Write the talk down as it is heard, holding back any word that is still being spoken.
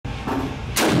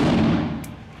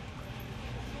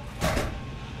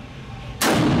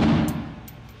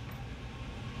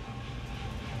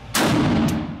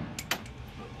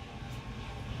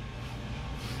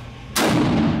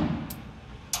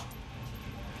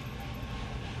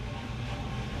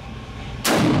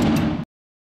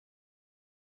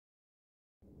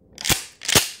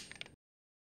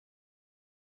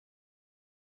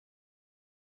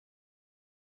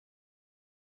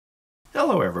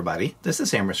Hello everybody, this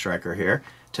is Hammer Striker here.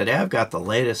 Today I've got the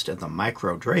latest in the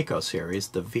Micro Draco series,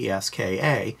 the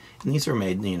VSKA, and these are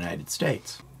made in the United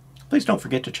States. Please don't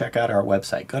forget to check out our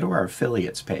website. Go to our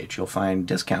affiliates page. You'll find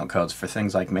discount codes for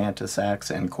things like mantis sacks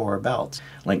and core belts.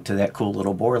 Link to that cool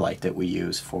little bore light that we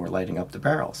use for lighting up the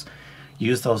barrels.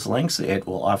 Use those links. It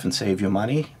will often save you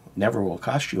money, never will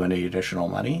cost you any additional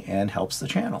money, and helps the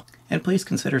channel. And please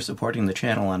consider supporting the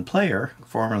channel on Player,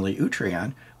 formerly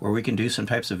Utreon, where we can do some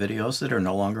types of videos that are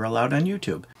no longer allowed on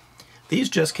YouTube. These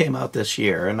just came out this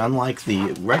year, and unlike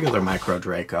the regular Micro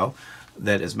Draco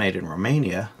that is made in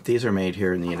Romania, these are made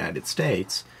here in the United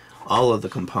States. All of the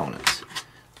components,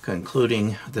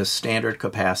 including the standard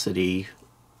capacity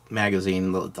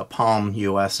magazine, the Palm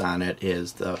US on it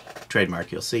is the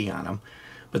trademark you'll see on them.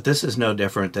 But this is no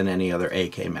different than any other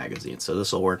AK magazine. So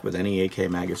this will work with any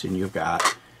AK magazine you've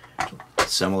got,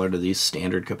 similar to these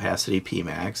standard capacity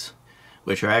PMags,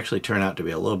 which are actually turn out to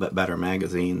be a little bit better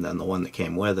magazine than the one that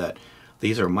came with it.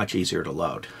 These are much easier to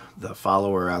load. The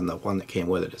follower on the one that came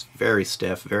with it is very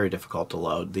stiff, very difficult to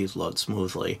load. These load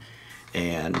smoothly,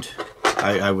 and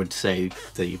I would say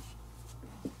the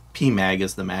PMag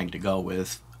is the mag to go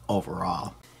with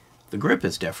overall. The grip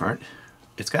is different.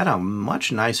 It's got a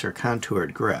much nicer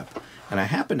contoured grip, and I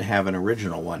happen to have an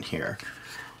original one here.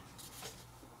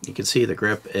 You can see the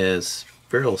grip is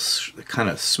very kind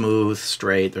of smooth,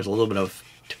 straight. There's a little bit of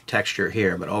texture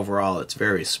here, but overall it's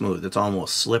very smooth. It's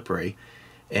almost slippery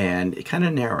and kind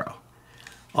of narrow.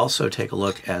 Also, take a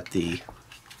look at the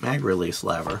mag release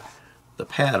lever. The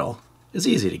paddle is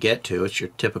easy to get to. It's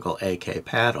your typical AK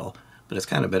paddle, but it's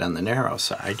kind of a bit on the narrow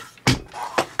side.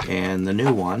 And the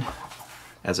new one,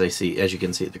 as you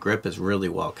can see, the grip is really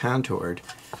well contoured,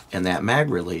 and that mag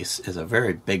release is a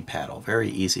very big paddle, very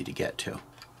easy to get to.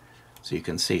 So you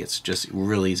can see it's just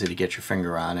really easy to get your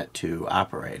finger on it to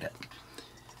operate it.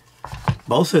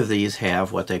 Both of these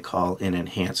have what they call an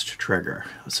enhanced trigger.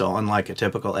 So unlike a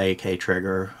typical AK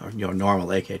trigger, or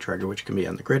normal AK trigger, which can be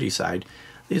on the gritty side,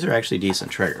 these are actually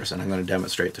decent triggers, and I'm going to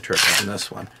demonstrate the trigger on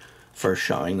this one. First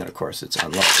showing that, of course, it's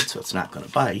unloaded, so it's not going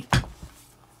to bite.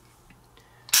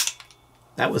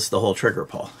 That was the whole trigger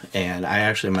pull, and I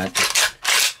actually meant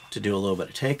to do a little bit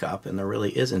of take up, and there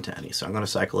really isn't any, so I'm going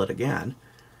to cycle it again.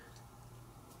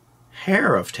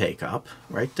 Hair of take up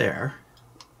right there,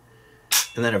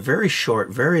 and then a very short,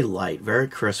 very light, very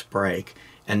crisp break,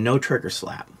 and no trigger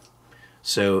slap.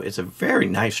 So it's a very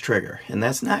nice trigger, and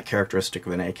that's not characteristic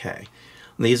of an AK.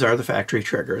 These are the factory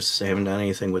triggers. They haven't done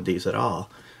anything with these at all.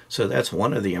 So that's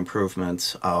one of the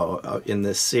improvements in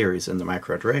this series in the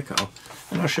Micro Draco.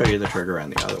 And I'll show you the trigger on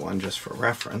the other one just for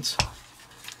reference.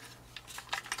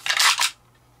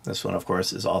 This one, of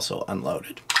course, is also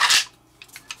unloaded.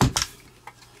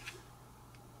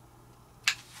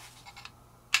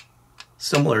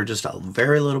 Similar, just a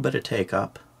very little bit of take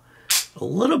up, a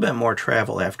little bit more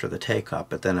travel after the take up,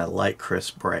 but then a light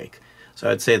crisp break. So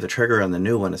I'd say the trigger on the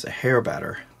new one is a hair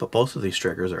better, but both of these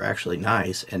triggers are actually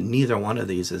nice, and neither one of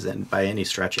these is by any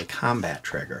stretch a combat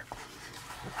trigger.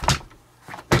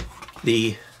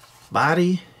 The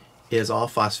body is all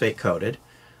phosphate coated,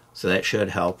 so that should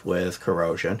help with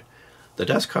corrosion. The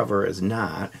dust cover is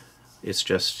not. It's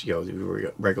just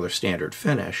the regular standard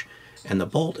finish, and the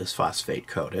bolt is phosphate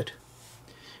coated.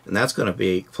 And that's going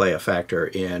to play a factor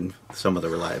in some of the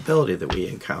reliability that we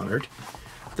encountered.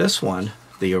 This one,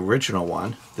 the original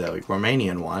one, the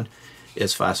Romanian one,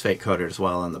 is phosphate coated as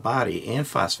well on the body and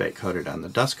phosphate coated on the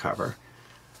dust cover.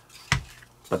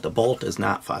 But the bolt is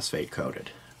not phosphate coated.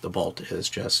 The bolt has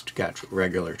just got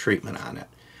regular treatment on it.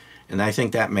 And I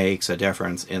think that makes a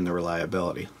difference in the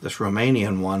reliability. This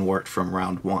Romanian one worked from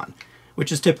round one,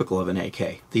 which is typical of an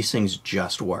AK. These things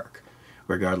just work,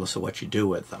 regardless of what you do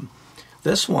with them.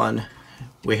 This one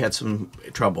we had some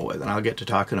trouble with, and I'll get to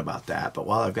talking about that, but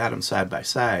while I've got them side by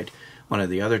side, one of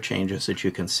the other changes that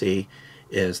you can see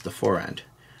is the forend.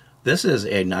 This is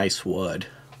a nice wood,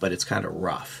 but it's kind of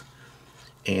rough,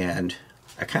 and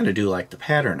I kind of do like the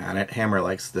pattern on it. Hammer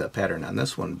likes the pattern on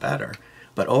this one better,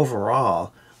 but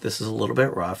overall this is a little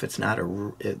bit rough. It's not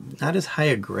as high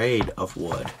a grade of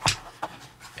wood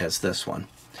as this one.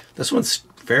 This one's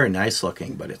very nice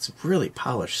looking, but it's really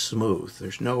polished smooth.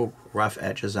 There's no rough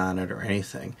edges on it or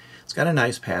anything. It's got a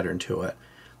nice pattern to it.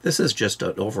 This is just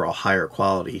an overall higher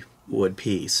quality wood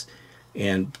piece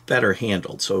and better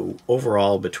handled. So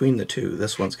overall, between the two,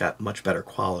 this one's got much better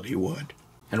quality wood.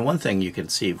 And one thing you can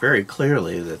see very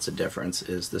clearly that's a difference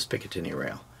is this Picatinny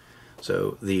rail.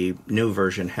 So the new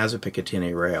version has a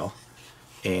Picatinny rail,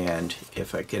 and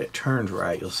if I get it turned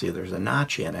right, you'll see there's a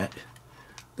notch in it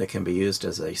that can be used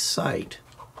as a sight.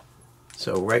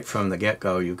 So right from the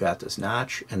get-go, you've got this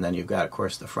notch, and then you've got, of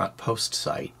course, the front post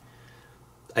sight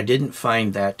I didn't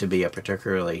find that to be a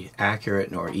particularly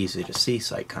accurate nor easy to see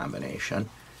sight combination,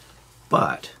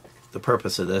 but the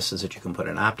purpose of this is that you can put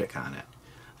an optic on it.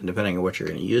 And depending on what you're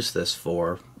going to use this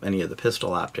for, any of the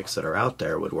pistol optics that are out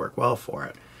there would work well for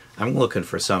it. I'm looking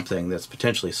for something that's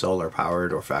potentially solar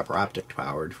powered or fiber optic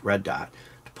powered, red dot,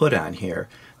 to put on here,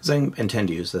 because I intend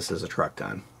to use this as a truck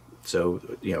gun. So,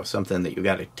 you know, something that you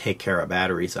got to take care of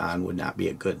batteries on would not be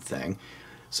a good thing.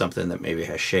 Something that maybe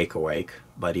has shake awake,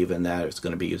 but even that is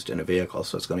going to be used in a vehicle,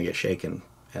 so it's going to get shaken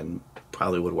and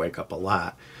probably would wake up a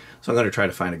lot. So I'm going to try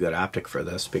to find a good optic for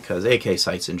this, because AK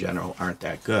sights in general aren't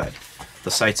that good. The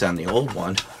sights on the old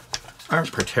one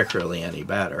aren't particularly any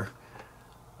better.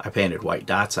 I painted white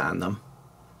dots on them,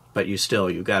 but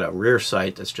you've got a rear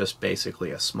sight that's just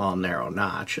basically a small narrow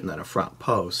notch and then a front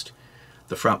post.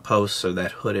 The front posts are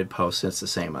that hooded post, and it's the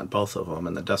same on both of them,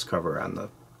 and the dust cover on the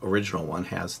original one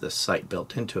has this sight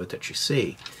built into it that you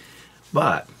see.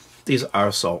 But these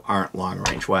also aren't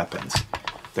long-range weapons.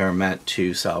 They're meant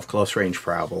to solve close-range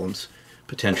problems,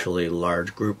 potentially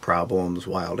large group problems,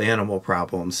 wild animal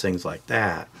problems, things like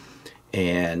that.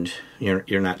 And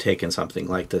you're not taking something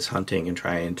like this hunting and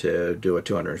trying to do a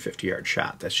 250-yard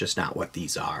shot. That's just not what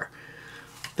these are.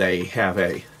 They have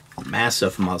a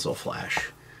massive muzzle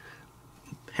flash.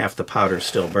 Half the powder's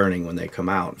still burning when they come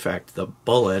out. In fact, the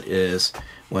bullet is,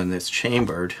 when it's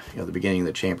chambered, the beginning of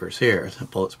the chamber's here, the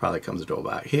bullet probably comes to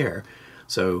about here.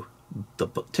 So the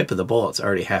tip of the bullet's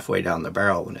already halfway down the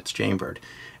barrel when it's chambered.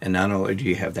 And not only do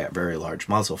you have that very large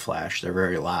muzzle flash, they're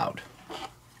very loud.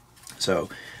 So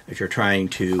if you're trying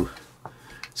to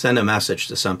send a message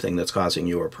to something that's causing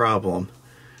you a problem,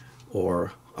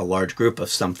 or a large group of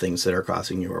some things that are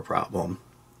causing you a problem,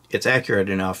 it's accurate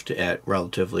enough to, at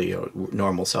relatively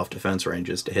normal self-defense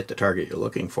ranges, to hit the target you're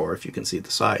looking for if you can see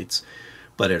the sights.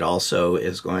 But it also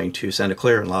is going to send a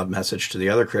clear and loud message to the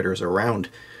other critters around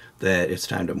that it's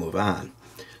time to move on.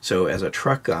 So as a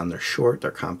truck gun, they're short,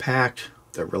 they're compact,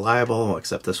 they're reliable,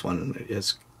 except this one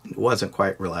wasn't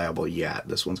quite reliable yet.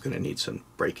 This one's going to need some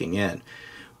breaking in.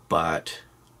 But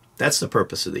that's the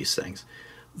purpose of these things.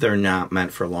 They're not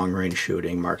meant for long-range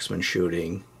shooting, marksman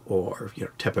shooting, or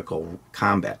typical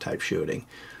combat type shooting.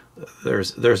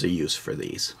 There's a use for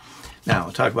these. Now,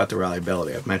 I'll talk about the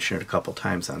reliability. I've mentioned it a couple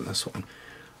times on this one.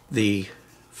 The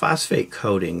phosphate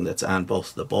coating that's on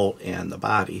both the bolt and the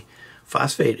body,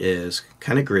 phosphate is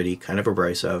kind of gritty, kind of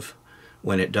abrasive.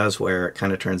 When it does wear, it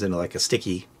kind of turns into like a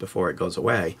sticky before it goes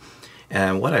away.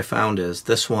 And what I found is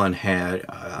this one had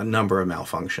a number of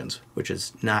malfunctions, which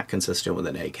is not consistent with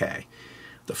an AK.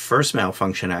 The first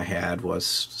malfunction I had was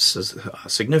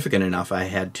significant enough I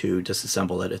had to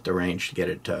disassemble it at the range to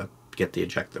get the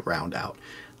ejector round out.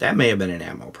 That may have been an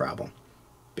ammo problem,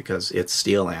 because it's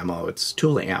steel ammo, it's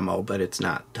tool ammo, but it's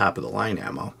not top of the line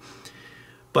ammo.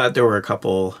 But there were a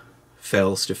couple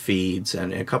fails to feeds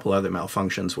and a couple other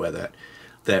malfunctions with it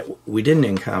that we didn't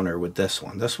encounter with this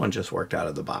one. This one just worked out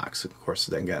of the box. Of course,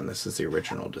 then again, this is the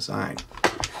original design.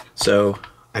 So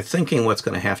I'm thinking what's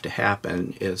going to have to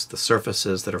happen is the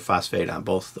surfaces that are phosphate on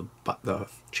both the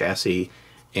chassis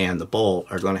and the bolt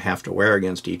are going to have to wear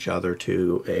against each other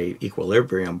to a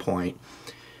equilibrium point,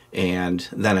 and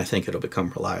then I think it'll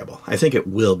become reliable. I think it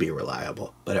will be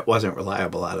reliable, but it wasn't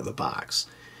reliable out of the box.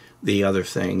 The other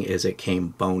thing is it came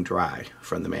bone dry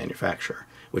from the manufacturer,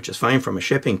 which is fine from a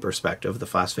shipping perspective. The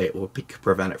phosphate will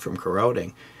prevent it from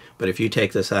corroding. But if you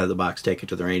take this out of the box, take it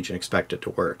to the range, and expect it to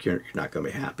work, you're not going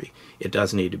to be happy. It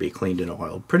does need to be cleaned and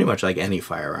oiled, pretty much like any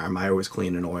firearm. I always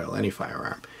clean and oil any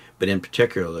firearm. But in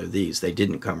particular, they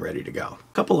didn't come ready to go.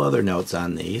 A couple other notes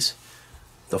on these.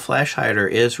 The flash hider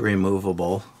is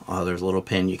removable. There's a little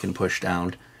pin you can push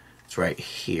down. It's right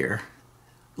here.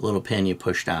 The little pin you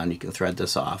push down, you can thread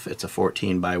this off. It's a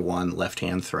 14x1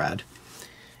 left-hand thread.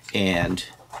 And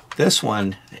this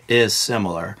one is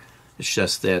similar. It's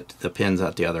just that the pin's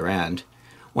at the other end.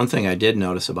 One thing I did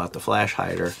notice about the flash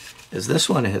hider is this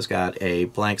one has got a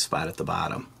blank spot at the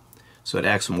bottom. So it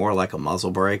acts more like a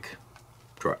muzzle brake,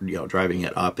 driving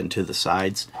it up into the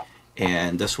sides.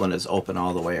 And this one is open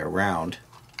all the way around.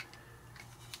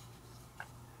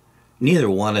 Neither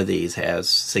one of these has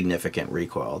significant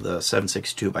recoil. The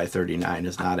 7.62x39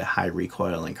 is not a high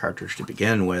recoiling cartridge to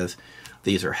begin with.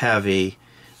 These are heavy.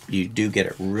 You do get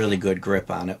a really good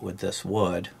grip on it with this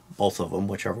wood, both of them,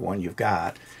 whichever one you've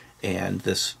got. And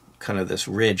this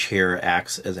ridge here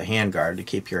acts as a hand guard to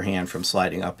keep your hand from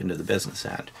sliding up into the business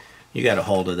end. You got a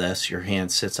hold of this, your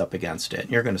hand sits up against it,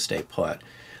 and you're going to stay put.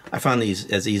 I found these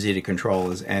as easy to control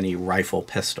as any rifle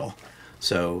pistol.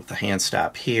 So the hand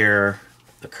stop here,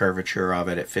 the curvature of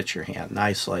it, it fits your hand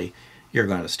nicely. You're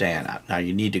going to stay in it. Now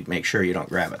you need to make sure you don't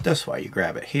grab it this way. You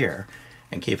grab it here,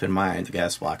 And keep in mind the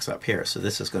gas block's up here, so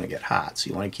this is going to get hot. So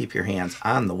you want to keep your hands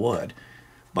on the wood,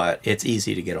 but it's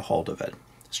easy to get a hold of it.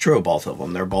 It's true of both of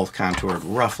them. They're both contoured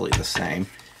roughly the same.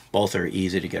 Both are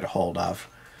easy to get a hold of.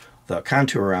 The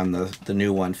contour on the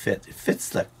new one fits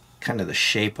the kind of the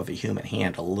shape of a human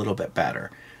hand a little bit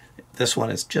better. This one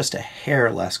is just a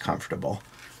hair less comfortable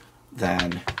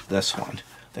than this one.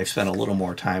 They've spent a little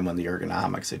more time on the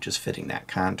ergonomics of just fitting that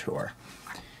contour.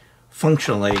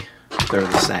 Functionally, they're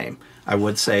the same. I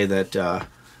would say that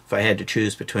if I had to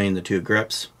choose between the two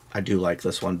grips, I do like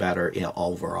this one better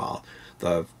overall.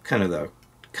 The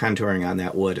contouring on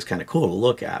that wood is kind of cool to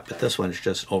look at, but this one is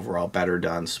just overall better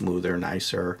done, smoother,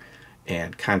 nicer,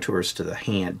 and contours to the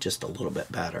hand just a little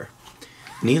bit better.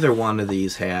 Neither one of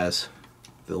these has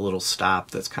the little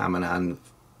stop that's common on,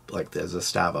 like there's a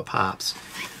Stava Pops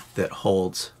that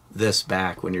holds this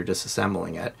back when you're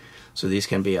disassembling it. So these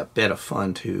can be a bit of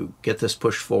fun to get this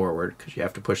pushed forward, because you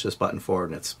have to push this button forward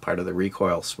and it's part of the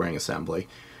recoil spring assembly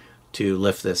to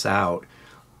lift this out.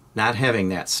 Not having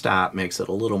that stop makes it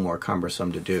a little more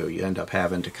cumbersome to do. You end up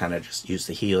having to kind of just use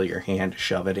the heel of your hand to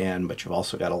shove it in, but you've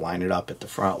also got to line it up at the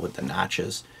front with the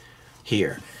notches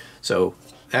here. So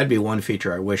that'd be one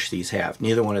feature I wish these have.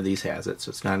 Neither one of these has it, so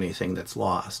it's not anything that's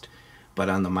lost. But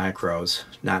on the micros,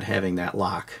 not having that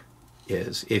lock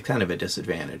is kind of a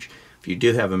disadvantage. If you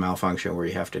do have a malfunction where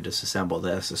you have to disassemble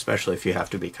this, especially if you have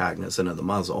to be cognizant of the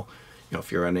muzzle, you know,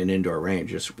 if you're on an indoor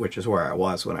range, which is where I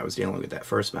was when I was dealing with that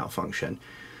first malfunction,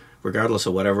 regardless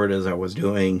of whatever it is I was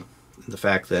doing, the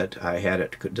fact that I had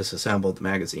it disassembled, the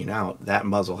magazine out, that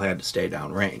muzzle had to stay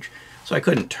downrange. So I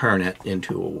couldn't turn it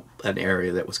into an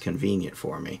area that was convenient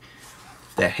for me.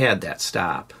 If that had that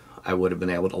stop, I would have been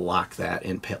able to lock that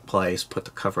in place, put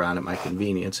the cover on at my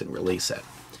convenience, and release it.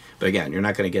 But again, you're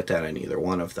not going to get that on either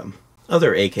one of them.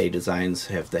 Other AK designs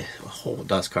have the whole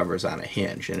dust covers on a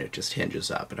hinge, and it just hinges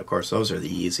up. And of course, those are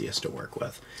the easiest to work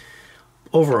with.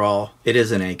 Overall, it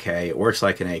is an AK. It works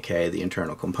like an AK. The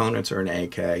internal components are an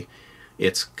AK.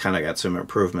 It's kind of got some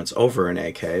improvements over an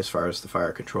AK as far as the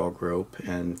fire control group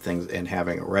and things, and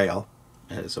having a rail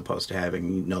as opposed to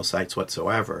having no sights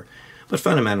whatsoever. But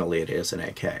fundamentally, it is an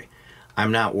AK.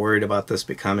 I'm not worried about this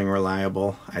becoming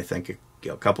reliable. I think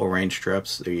a couple range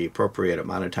strips, the appropriate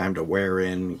amount of time to wear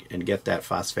in and get that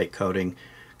phosphate coating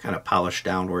kind of polished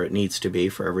down where it needs to be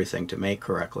for everything to make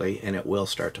correctly, and it will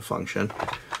start to function.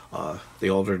 The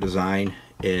older design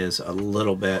is a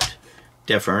little bit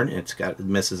different. It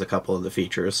misses a couple of the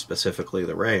features, specifically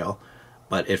the rail,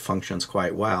 but it functions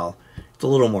quite well. It's a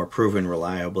little more proven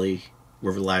reliability.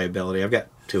 I've got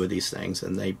two of these things,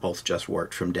 and they both just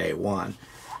worked from day one.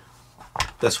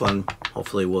 This one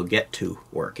hopefully will get to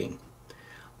working.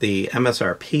 The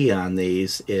MSRP on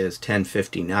these is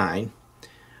 $10.59.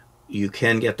 You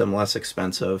can get them less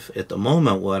expensive. At the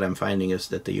moment, what I'm finding is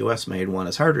that the US-made one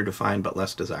is harder to find but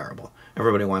less desirable.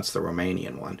 Everybody wants the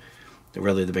Romanian one.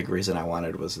 Really, the big reason I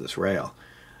wanted was this rail.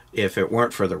 If it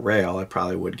weren't for the rail, I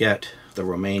probably would get the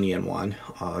Romanian one,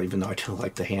 even though I do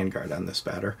like the handguard on this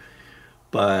better.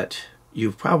 But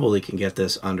you probably can get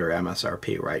this under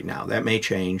MSRP right now. That may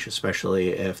change, especially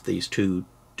if these two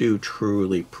do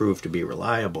truly prove to be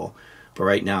reliable. But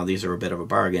right now, these are a bit of a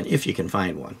bargain if you can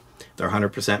find one. They're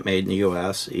 100% made in the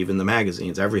U.S. Even the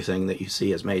magazines, everything that you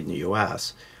see is made in the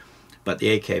U.S. But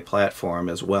the AK platform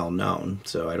is well known,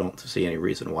 so I don't see any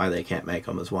reason why they can't make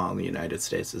them as well in the United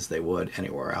States as they would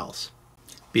anywhere else.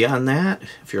 Beyond that,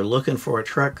 if you're looking for a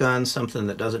truck gun, something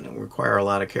that doesn't require a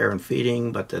lot of care and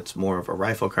feeding, but that's more of a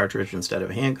rifle cartridge instead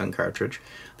of a handgun cartridge,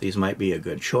 these might be a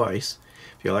good choice.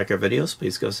 If you like our videos,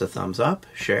 please give us a thumbs up,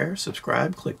 share,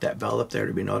 subscribe, click that bell up there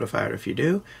to be notified if you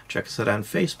do. Check us out on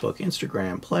Facebook,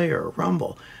 Instagram, Player,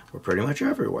 Rumble. We're pretty much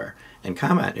everywhere. And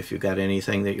comment if you've got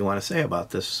anything that you want to say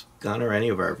about this gun or any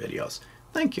of our videos.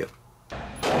 Thank you.